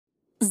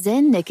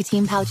Zyn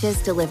nicotine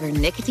pouches deliver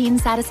nicotine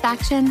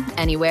satisfaction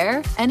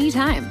anywhere,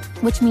 anytime,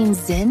 which means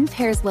Zyn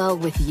pairs well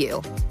with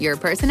you, your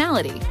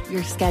personality,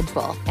 your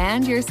schedule,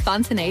 and your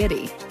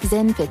spontaneity.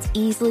 Zyn fits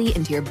easily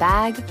into your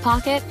bag,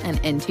 pocket, and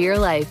into your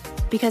life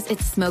because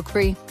it's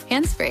smoke-free,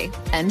 hands-free,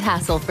 and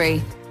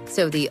hassle-free.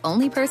 So the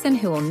only person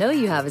who will know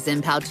you have a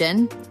Zyn pouch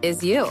in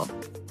is you.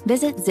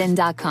 Visit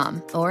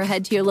Zyn.com or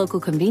head to your local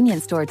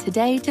convenience store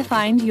today to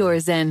find your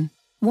Zyn.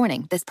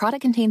 Warning, this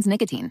product contains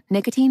nicotine.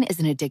 Nicotine is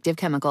an addictive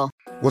chemical.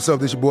 What's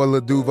up, this your boy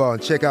Lil Duval,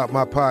 and check out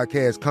my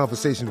podcast,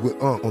 Conversations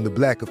with Unc, on the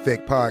Black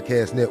Effect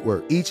Podcast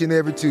Network. Each and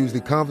every Tuesday,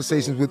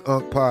 Conversations with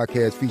Unc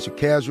podcast feature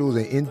casuals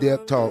and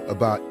in-depth talk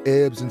about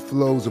ebbs and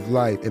flows of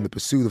life and the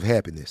pursuit of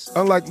happiness.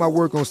 Unlike my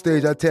work on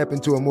stage, I tap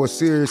into a more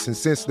serious and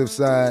sensitive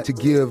side to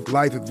give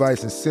life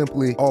advice and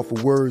simply offer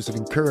words of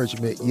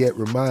encouragement, yet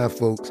remind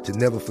folks to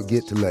never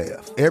forget to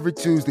laugh. Every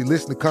Tuesday,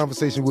 listen to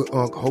Conversation with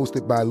Unc,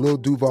 hosted by Lil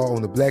Duval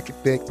on the Black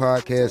Effect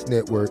Podcast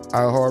Network,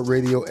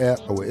 iHeartRadio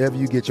app, or wherever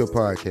you get your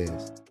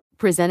podcasts.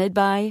 Presented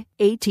by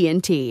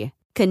AT&T.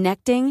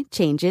 Connecting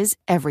changes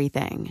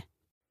everything.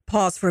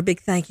 Pause for a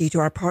big thank you to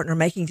our partner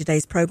making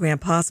today's program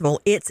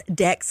possible. It's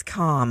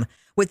Dexcom.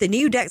 With the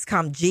new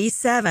Dexcom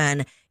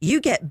G7,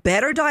 you get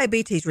better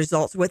diabetes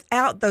results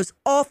without those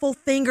awful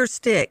finger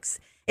sticks.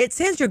 It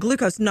sends your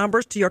glucose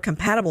numbers to your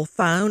compatible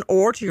phone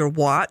or to your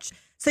watch,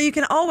 so you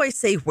can always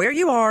see where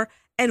you are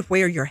and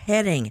where you're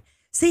heading.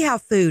 See how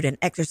food and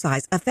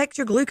exercise affect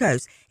your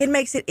glucose. It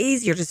makes it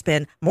easier to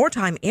spend more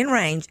time in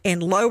range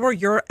and lower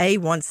your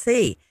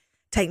A1C.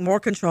 Take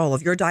more control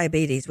of your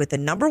diabetes with the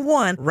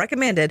 #1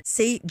 recommended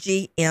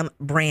CGM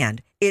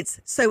brand. It's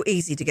so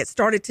easy to get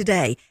started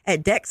today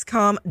at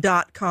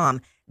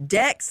Dexcom.com.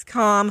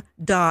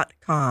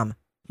 Dexcom.com.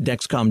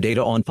 Dexcom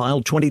data on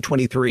file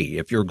 2023.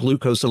 If your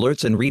glucose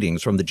alerts and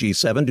readings from the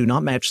G7 do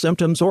not match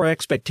symptoms or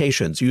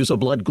expectations, use a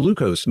blood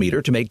glucose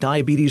meter to make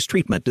diabetes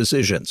treatment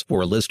decisions. For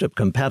a list of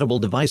compatible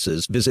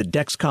devices, visit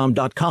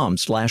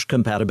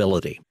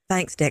Dexcom.com/compatibility.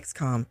 Thanks,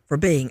 Dexcom, for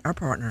being our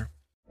partner.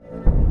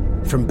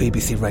 From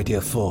BBC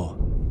Radio 4,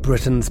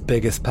 Britain's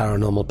biggest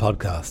paranormal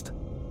podcast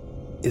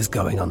is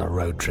going on a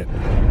road trip.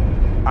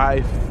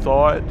 I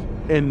thought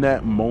in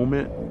that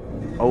moment,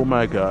 oh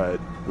my God,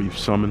 we've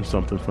summoned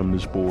something from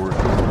this board.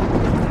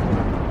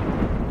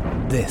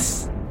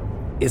 This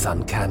is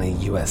Uncanny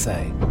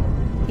USA.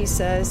 He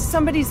says,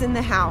 somebody's in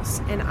the house,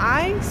 and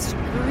I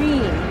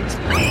screamed.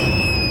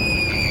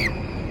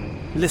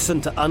 Listen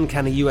to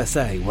Uncanny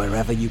USA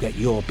wherever you get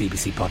your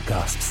BBC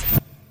podcasts,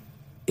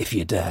 if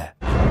you dare.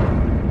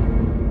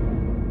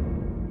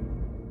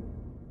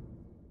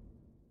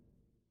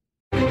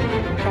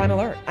 Crime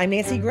Alert. I'm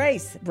Nancy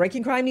Grace.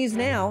 Breaking crime news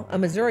now. A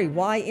Missouri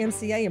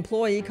YMCA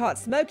employee caught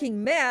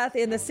smoking meth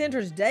in the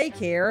center's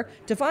daycare.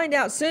 To find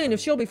out soon if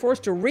she'll be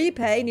forced to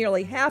repay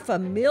nearly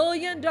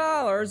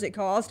 $500,000 it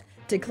cost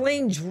to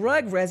clean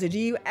drug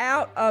residue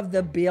out of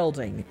the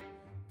building.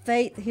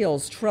 Faith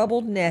Hill's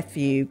troubled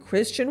nephew,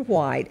 Christian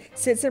White,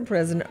 sits in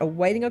prison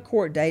awaiting a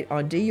court date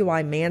on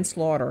DUI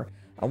manslaughter.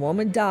 A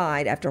woman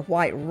died after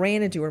White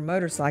ran into her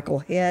motorcycle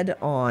head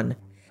on.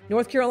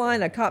 North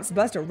Carolina, cops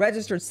bust a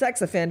registered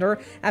sex offender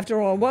after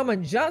a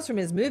woman jumps from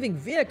his moving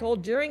vehicle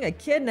during a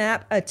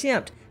kidnap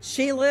attempt.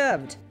 She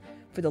lived.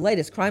 For the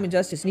latest crime and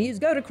justice news,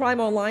 go to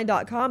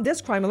crimeonline.com.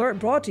 This Crime Alert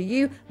brought to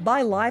you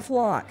by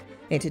LifeLock.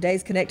 In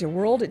today's connected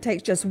world, it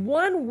takes just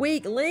one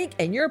weak link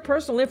and your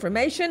personal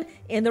information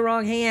in the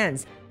wrong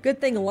hands.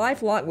 Good thing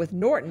LifeLock with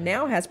Norton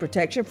now has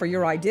protection for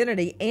your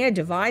identity and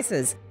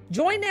devices.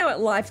 Join now at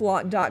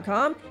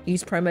LifeLock.com.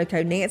 Use promo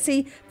code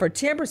Nancy for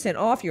 10%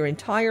 off your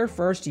entire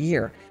first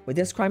year. With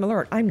this Crime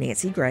Alert, I'm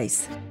Nancy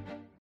Grace.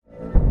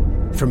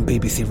 From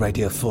BBC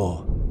Radio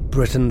 4,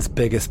 Britain's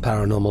biggest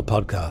paranormal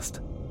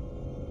podcast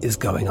is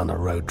going on a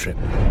road trip.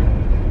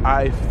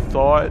 I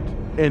thought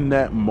in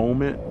that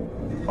moment,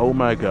 oh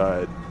my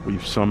God,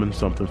 we've summoned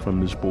something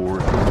from this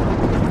board.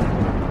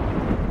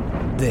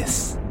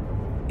 This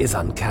is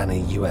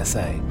Uncanny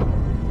USA.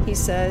 He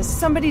says,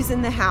 somebody's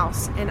in the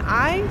house, and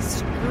I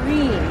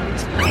screamed.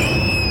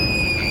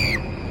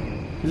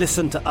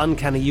 Listen to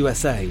Uncanny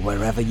USA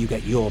wherever you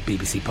get your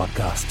BBC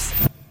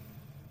podcasts,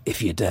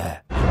 if you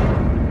dare.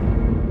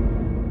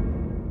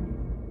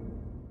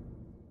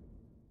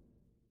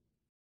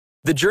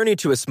 The journey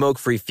to a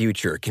smoke-free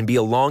future can be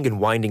a long and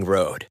winding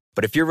road.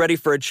 But if you're ready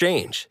for a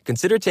change,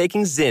 consider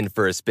taking Zyn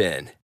for a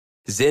spin.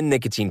 Zyn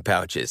nicotine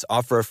pouches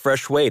offer a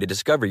fresh way to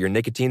discover your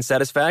nicotine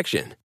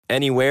satisfaction.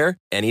 Anywhere,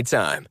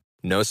 anytime.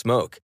 No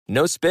smoke,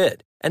 no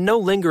spit, and no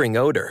lingering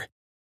odor.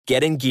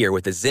 Get in gear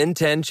with the Zyn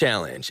 10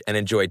 Challenge and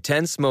enjoy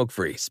 10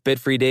 smoke-free,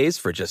 spit-free days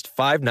for just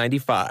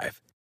 $5.95.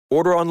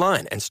 Order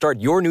online and start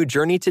your new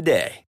journey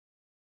today.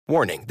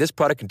 Warning, this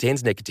product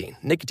contains nicotine.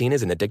 Nicotine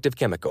is an addictive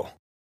chemical.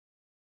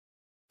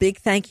 Big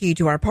thank you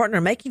to our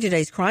partner making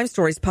today's crime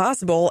stories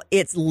possible.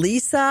 It's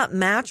Leesa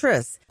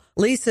Mattress.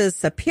 Leesa's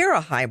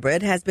Sapira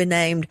Hybrid has been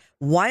named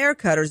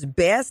Wirecutter's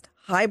best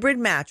hybrid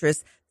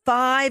mattress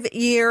 5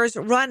 years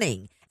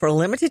running. For a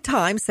limited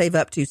time, save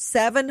up to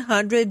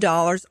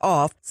 $700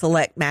 off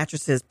select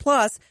mattresses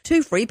plus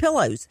 2 free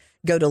pillows.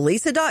 Go to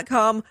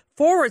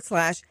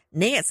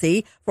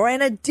leesa.com/Nancy for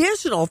an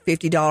additional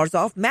 $50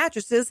 off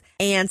mattresses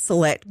and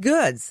select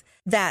goods.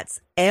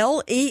 That's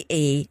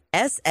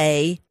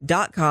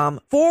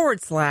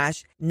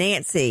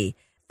LEESA.com/Nancy.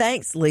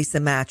 Thanks,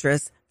 Leesa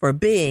Mattress, for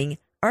being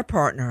our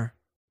partner.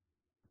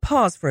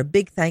 Pause for a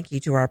big thank you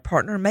to our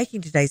partner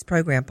making today's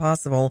program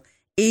possible,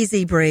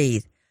 Easy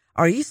Breathe.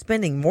 Are you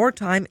spending more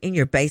time in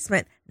your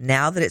basement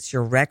now that it's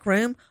your rec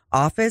room,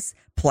 office,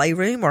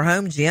 playroom, or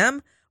home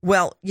gym?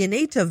 Well, you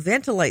need to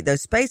ventilate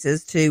those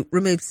spaces to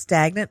remove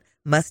stagnant,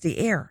 musty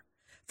air.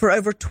 For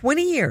over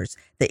 20 years,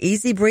 the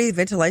Easy Breathe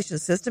ventilation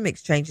system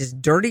exchanges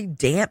dirty,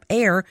 damp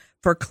air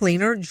for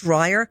cleaner,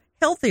 drier,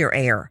 healthier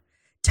air.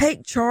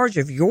 Take charge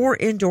of your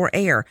indoor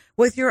air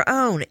with your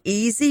own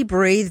Easy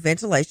Breathe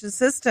ventilation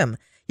system.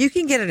 You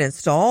can get it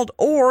installed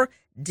or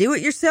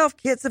do-it-yourself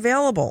kits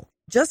available.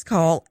 Just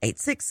call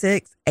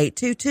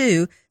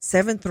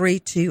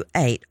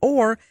 866-822-7328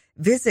 or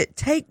visit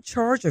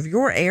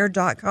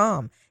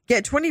TakeChargeOfYourAir.com.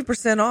 Get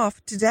 20%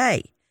 off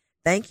today.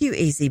 Thank you,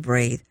 Easy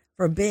Breathe,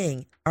 for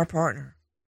being our partner.